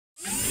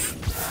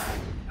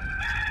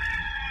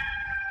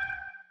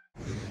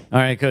All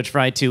right, Coach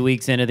Frye, 2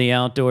 weeks into the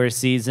outdoor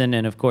season,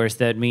 and of course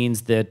that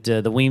means that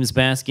the Weems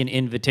Baskin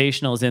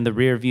Invitational is in the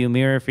rearview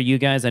mirror for you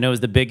guys. I know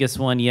it's the biggest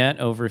one yet,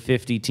 over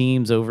 50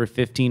 teams, over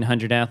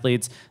 1,500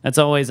 athletes. That's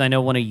always, I know,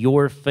 one of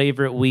your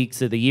favorite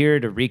weeks of the year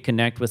to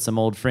reconnect with some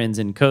old friends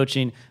in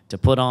coaching, to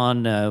put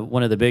on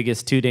one of the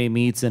biggest two-day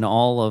meets in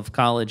all of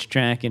college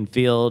track and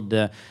field.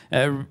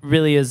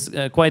 Really is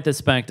quite the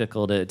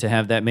spectacle to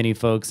have that many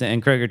folks,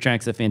 and Kroger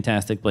Track's a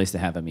fantastic place to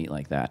have a meet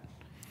like that.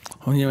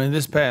 Well, you know,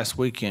 this past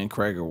weekend,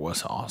 Kroger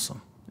was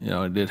awesome. You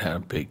know, it had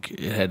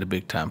a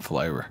big time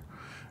flavor,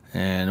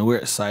 and we're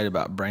excited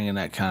about bringing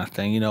that kind of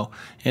thing. You know,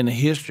 in the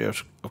history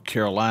of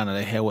Carolina,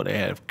 they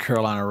had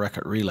Carolina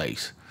Record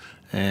Relays,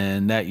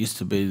 and that used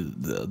to be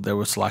there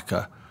was like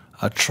a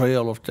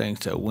trail of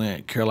things that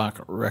went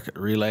Carolina Record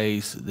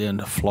Relays, then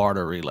the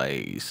Florida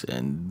Relays,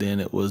 and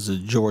then it was the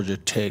Georgia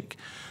Tech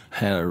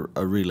had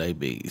a relay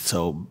beat.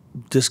 So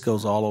this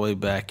goes all the way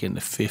back in the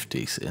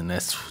 50s, and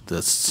that's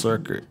the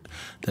circuit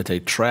that they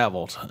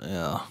traveled.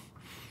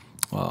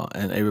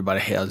 And everybody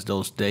has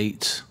those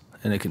dates,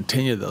 and they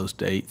continue those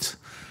dates.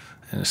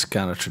 And it's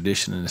kind of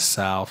tradition in the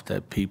South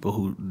that people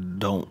who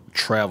don't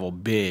travel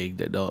big,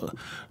 that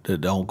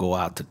don't go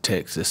out to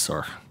Texas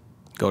or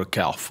go to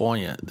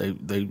California,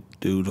 they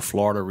do the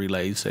Florida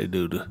Relays, they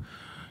do the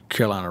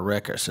Carolina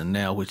Records, and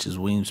now, which is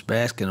Weems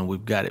Baskin, and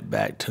we've got it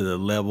back to the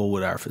level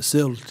with our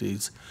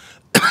facilities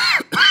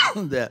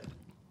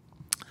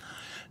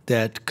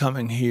that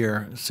coming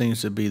here seems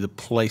to be the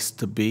place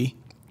to be.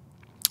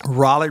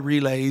 Raleigh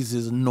Relays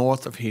is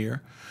north of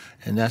here,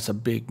 and that's a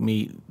big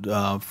meet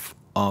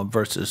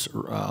versus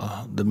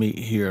the meet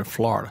here in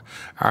Florida.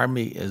 Our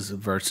meet is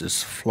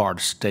versus Florida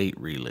State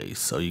Relays,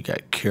 so you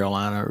got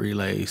Carolina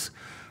Relays,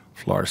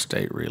 Florida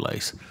State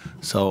Relays.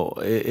 So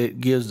it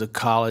gives the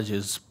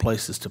colleges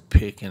places to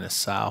pick in the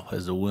South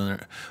as the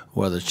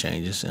weather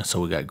changes, and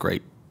so we got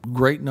great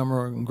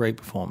number and great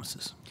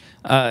performances.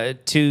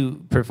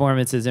 Two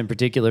performances in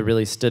particular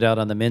really stood out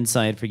on the men's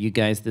side for you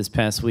guys this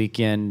past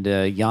weekend.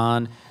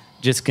 Jan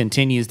just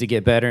continues to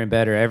get better and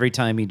better every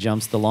time he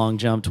jumps the long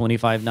jump,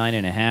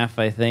 25.9.5,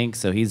 I think.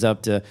 So he's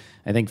up to,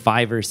 I think,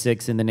 5 or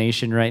 6 in the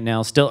nation right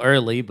now. Still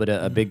early, but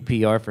a big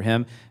PR for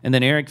him. And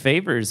then Eric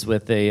Favors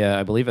with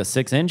I believe, a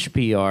 6-inch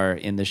PR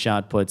in the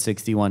shot put,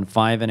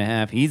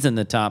 61.5.5. He's in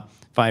the top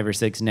 5 or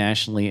 6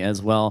 nationally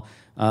as well.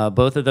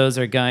 Both of those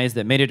are guys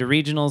that made it to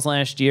regionals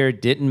last year,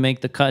 didn't make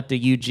the cut to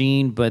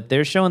Eugene, but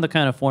they're showing the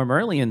kind of form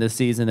early in this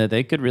season that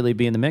they could really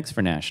be in the mix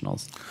for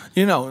nationals.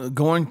 You know,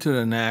 going to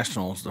the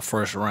nationals, the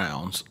first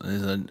rounds,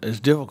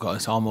 is difficult.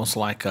 It's almost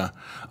like a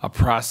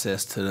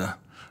process to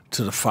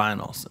the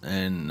finals,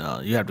 and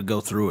you have to go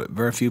through it.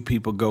 Very few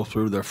people go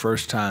through their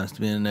first times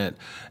being at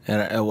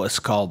what's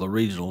called the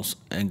regionals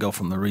and go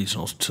from the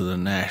regionals to the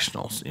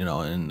nationals. You know,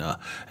 and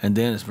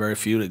then it's very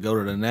few that go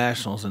to the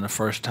nationals and the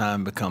first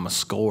time become a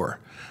scorer.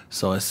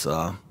 So it's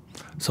so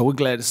we're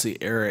glad to see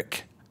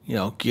Eric, you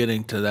know,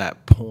 getting to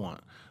that point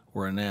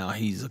where now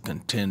he's a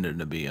contender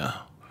to be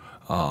a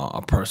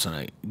person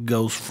that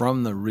goes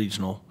from the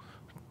regional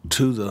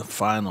to the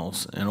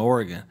finals in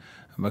Oregon,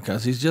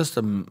 because he's just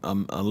a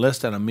less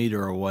than a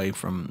meter away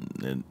from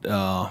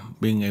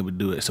being able to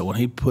do it. So when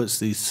he puts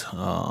these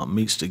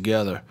meets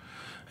together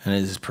and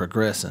is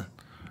progressing,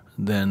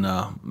 then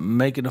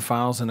making the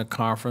finals in the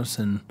conference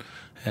and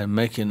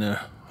making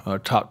the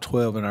top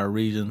 12 in our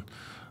region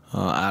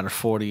out of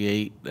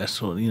 48,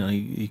 that's what, you know,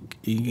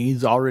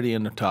 he's already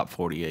in the top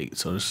 48.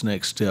 So this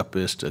next step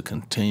is to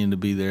continue to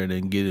be there and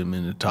then get him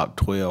in the top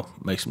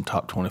 12, makes him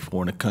top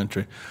 24 in the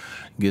country,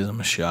 gives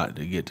him a shot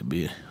to get to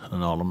be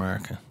an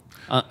All-American.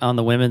 On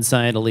the women's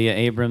side, Aaliyah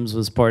Abrams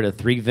was part of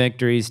 3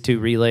 victories, 2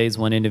 relays,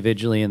 1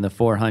 individually in the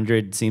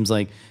 400. Seems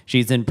like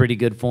she's in pretty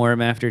good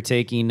form after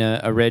taking a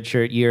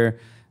redshirt year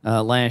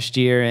last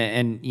year.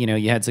 And, you know,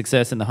 you had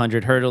success in the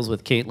 100 hurdles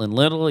with Caitlin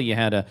Little. You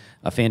had a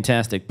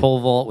fantastic pole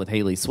vault with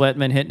Haley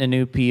Sweatman hitting a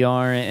new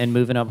PR and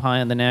moving up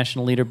high on the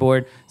national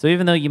leaderboard. So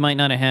even though you might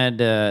not have had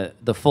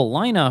the full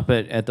lineup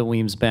at the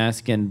Weems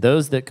Baskin,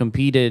 those that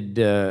competed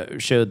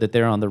showed that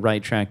they're on the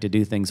right track to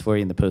do things for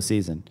you in the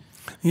postseason.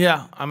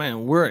 Yeah, I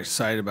mean, we're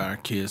excited about our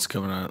kids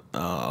coming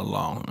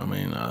along. I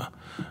mean,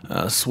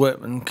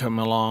 Sweatman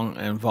coming along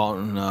and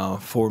vaulting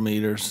 4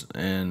 meters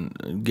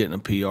and getting a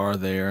PR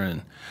there,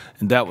 and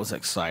that was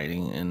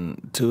exciting.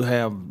 And to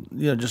have,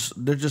 you know,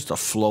 there's just a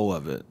flow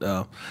of it.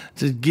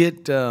 To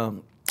get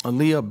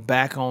Aaliyah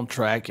back on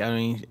track, I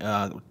mean,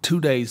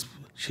 2 days,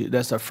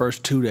 that's our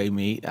first 2-day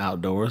meet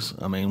outdoors.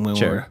 I mean, when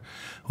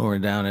we're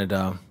down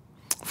at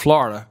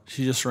Florida,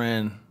 she just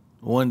ran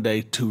 1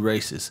 day, 2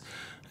 races.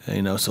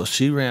 You know, so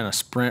she ran a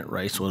sprint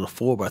race with a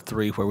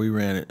 4x3 where we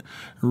ran it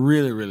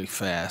really, really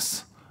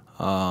fast,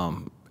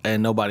 and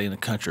nobody in the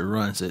country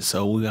runs it,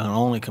 so we can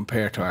only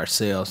compare to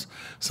ourselves.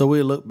 So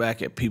we look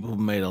back at people who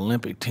made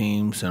Olympic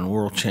teams and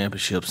world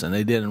championships, and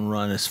they didn't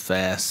run as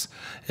fast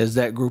as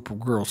that group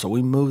of girls. So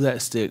we moved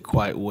that stick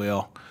quite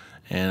well,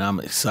 and I'm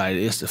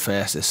excited. It's the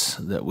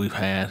fastest that we've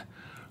had,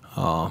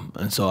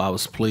 and so I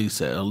was pleased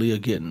that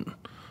Aaliyah getting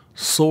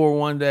sore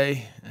one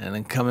day and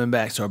then coming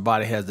back, so her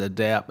body has to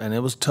adapt. And it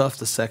was tough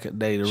the second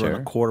day to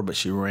run a quarter, but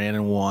she ran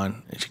and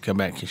won, and she come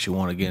back and she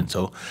won again.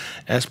 So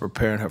that's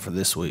preparing her for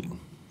this week.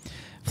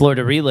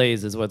 Florida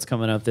Relays is what's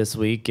coming up this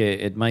week.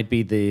 It might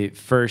be the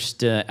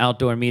first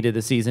outdoor meet of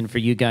the season for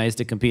you guys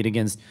to compete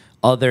against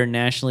other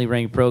nationally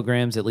ranked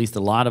programs, at least a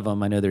lot of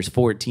them. I know there's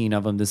 14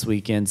 of them this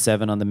weekend,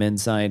 7 on the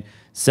men's side,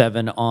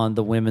 7 on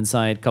the women's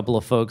side. A couple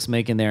of folks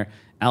making their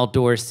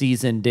outdoor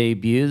season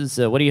debuts.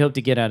 What do you hope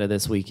to get out of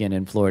this weekend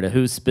in Florida?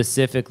 Who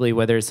specifically,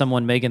 whether it's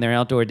someone making their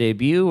outdoor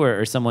debut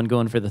or someone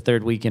going for the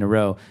 3rd week in a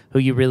row, who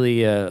you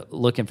really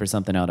looking for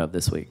something out of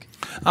this week?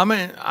 I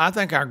mean, I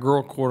think our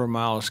girl quarter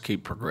milers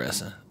keep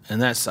progressing,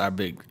 and that's our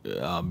big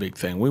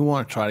thing. We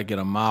want to try to get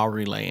a mile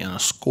relay and a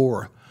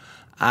score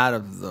out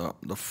of the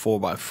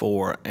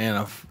 4x4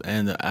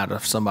 and out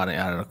of somebody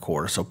out of the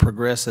quarter. So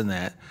progressing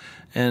that,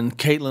 and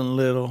Caitlin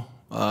Little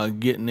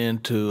getting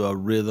into a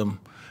rhythm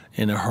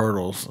in the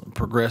hurdles,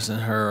 progressing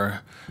her,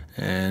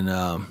 and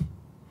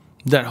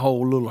that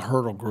whole little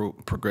hurdle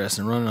group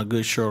progressing, running a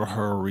good short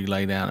hurdle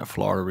relay down at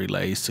Florida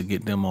Relays to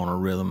get them on a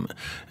rhythm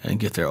and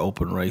get their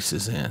open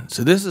races in.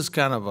 So this is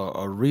kind of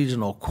a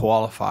regional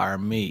qualifier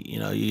meet. You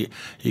know,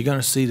 you're going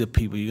to see the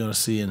people you're going to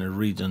see in the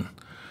region,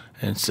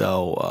 and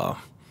so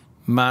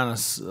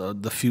minus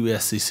the few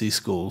SEC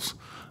schools.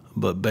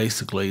 But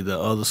basically, the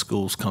other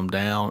schools come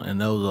down, and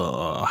those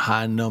a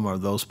high number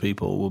of those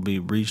people will be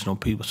regional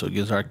people. So it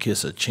gives our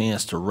kids a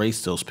chance to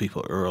race those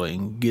people early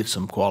and get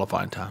some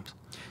qualifying times.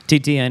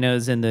 TT, I know,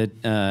 is in the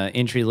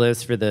entry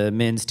list for the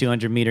men's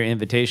 200-meter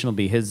invitation. Will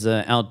be his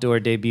outdoor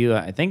debut.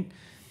 I think,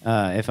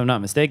 if I'm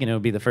not mistaken, it will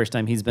be the first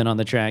time he's been on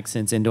the track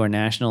since indoor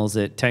nationals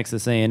at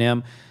Texas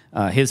A&M.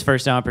 His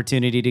first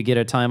opportunity to get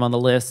a time on the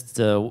list.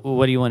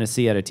 What do you want to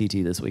see out of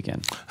TT this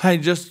weekend? Hey,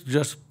 just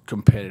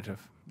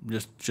competitive.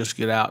 Just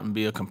get out and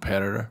be a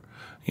competitor.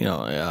 You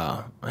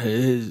know,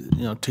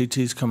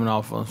 TT's coming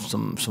off of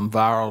some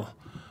viral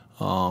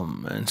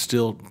and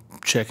still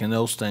checking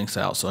those things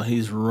out. So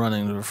he's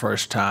running for the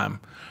first time,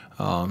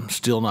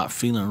 still not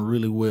feeling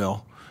really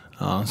well.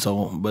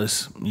 But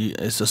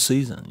it's a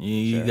season.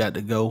 You got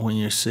to go when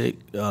you're sick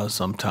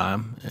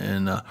sometime,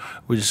 and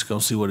we're just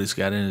gonna see what he's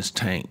got in his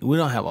tank. We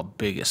don't have a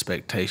big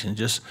expectation.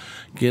 Just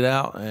get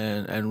out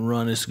and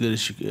run as good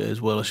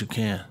as well as you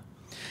can.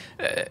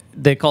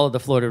 They call it the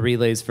Florida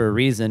Relays for a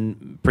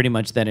reason. Pretty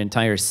much that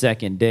entire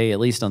second day, at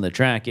least on the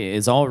track,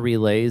 is all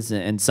relays,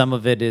 and some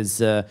of it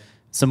is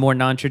some more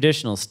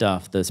non-traditional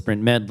stuff. The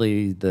sprint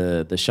medley,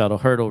 the shuttle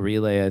hurdle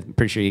relay. I'm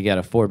pretty sure you got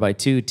a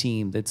 4x2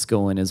 team that's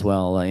going as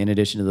well, in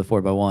addition to the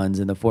 4x1s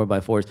and the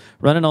 4x4s.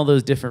 Running all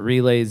those different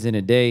relays in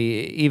a day,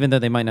 even though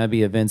they might not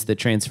be events that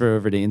transfer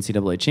over to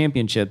NCAA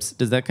championships,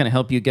 does that kind of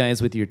help you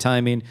guys with your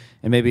timing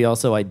and maybe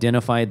also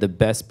identify the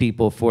best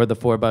people for the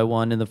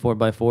 4x1 and the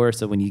 4x4,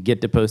 so when you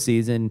get to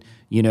postseason,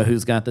 you know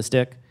who's got the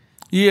stick?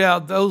 Yeah,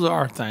 those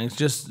are things.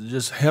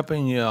 Just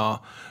helping you.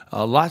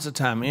 Lots of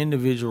time,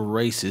 individual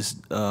races,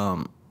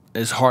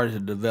 it's hard to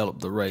develop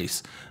the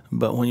race.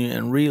 But when you're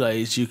in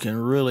relays, you can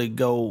really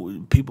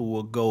go. People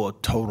will go a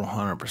total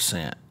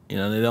 100%. You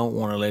know, they don't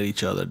want to let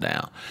each other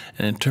down.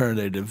 And in turn,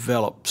 they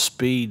develop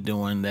speed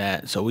doing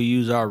that. So we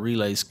use our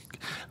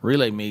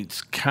relay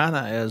meets kind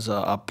of as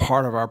a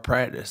part of our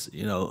practice.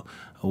 You know,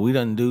 we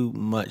don't do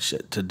much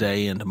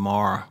today and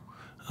tomorrow.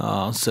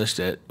 Such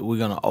that we're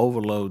going to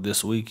overload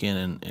this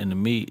weekend in the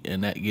meet,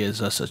 and that gives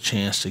us a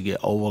chance to get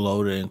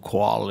overloaded in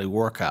quality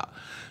workout.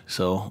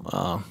 So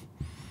I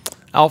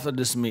offer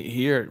this meet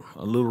here,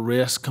 a little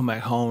rest, come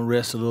back home,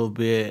 rest a little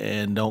bit,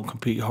 and don't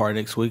compete hard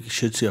next week. You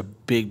should see a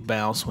big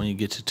bounce when you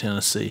get to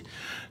Tennessee.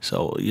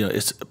 So, you know,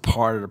 it's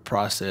part of the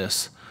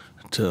process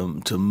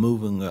to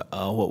moving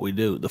what we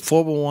do. The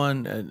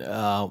 4x1,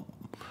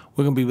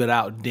 we're going to be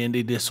without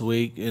Dindy this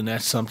week, and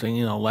that's something,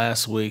 you know,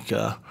 last week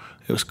it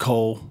was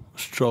cold.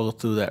 Struggled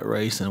through that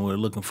race, and we're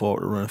looking forward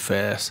to running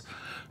fast.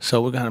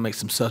 So we're going to make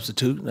some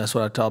substitute. That's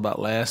what I talked about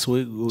last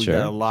week. We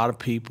got a lot of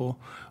people.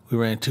 We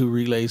ran 2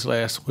 relays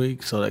last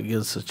week, so that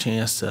gives us a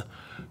chance to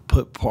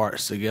put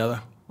parts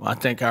together. I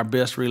think our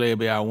best relay will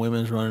be our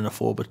women's running the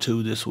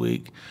 4x2 this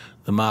week.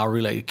 The mile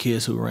relay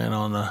kids who ran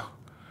on the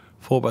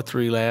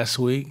 4x3 last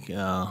week,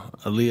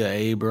 Aaliyah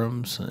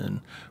Abrams and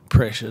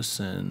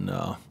Precious, and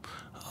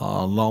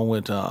along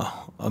with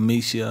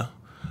Amicia.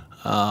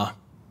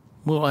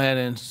 We'll add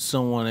in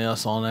someone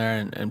else on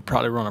there and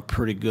probably run a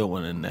pretty good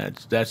one, and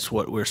that's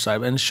what we're excited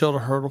about. And the shoulder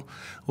hurdle,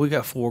 we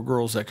got 4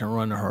 girls that can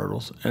run the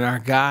hurdles. And our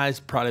guys,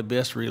 probably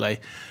best relay,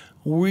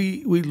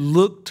 we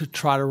look to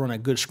try to run a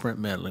good sprint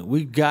medley.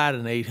 We got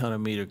an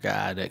 800-meter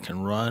guy that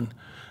can run,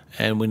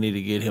 and we need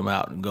to get him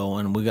out and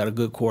going. We got a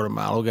good quarter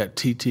mile. We got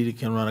TT that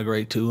can run a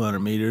great 200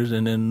 meters,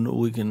 and then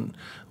we can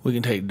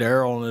take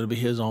Daryl, and it'll be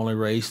his only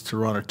race to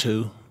run a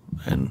 2.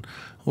 And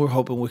we're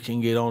hoping we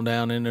can get on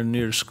down in there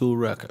near the school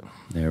record.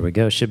 There we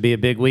go. Should be a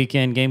big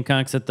weekend.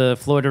 Gamecocks at the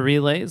Florida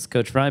Relays.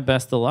 Coach Frye,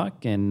 best of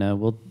luck, and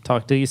we'll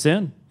talk to you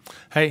soon.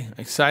 Hey,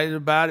 excited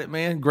about it,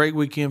 man. Great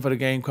weekend for the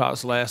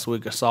Gamecocks last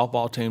week. Our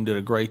softball team did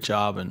a great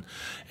job and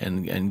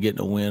getting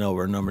a win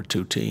over a number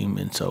 2 team.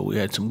 And so we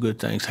had some good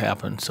things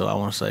happen. So I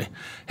want to say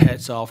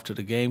hats off to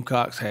the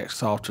Gamecocks,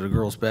 hats off to the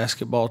girls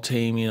basketball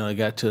team. You know, they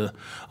got to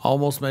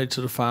almost made it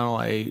to the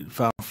Final 8,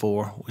 Final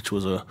 4, which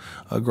was a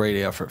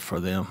great effort for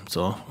them.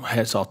 So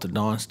hats off to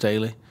Dawn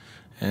Staley.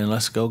 And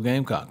let's go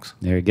Gamecocks.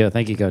 There you go.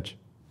 Thank you, Coach.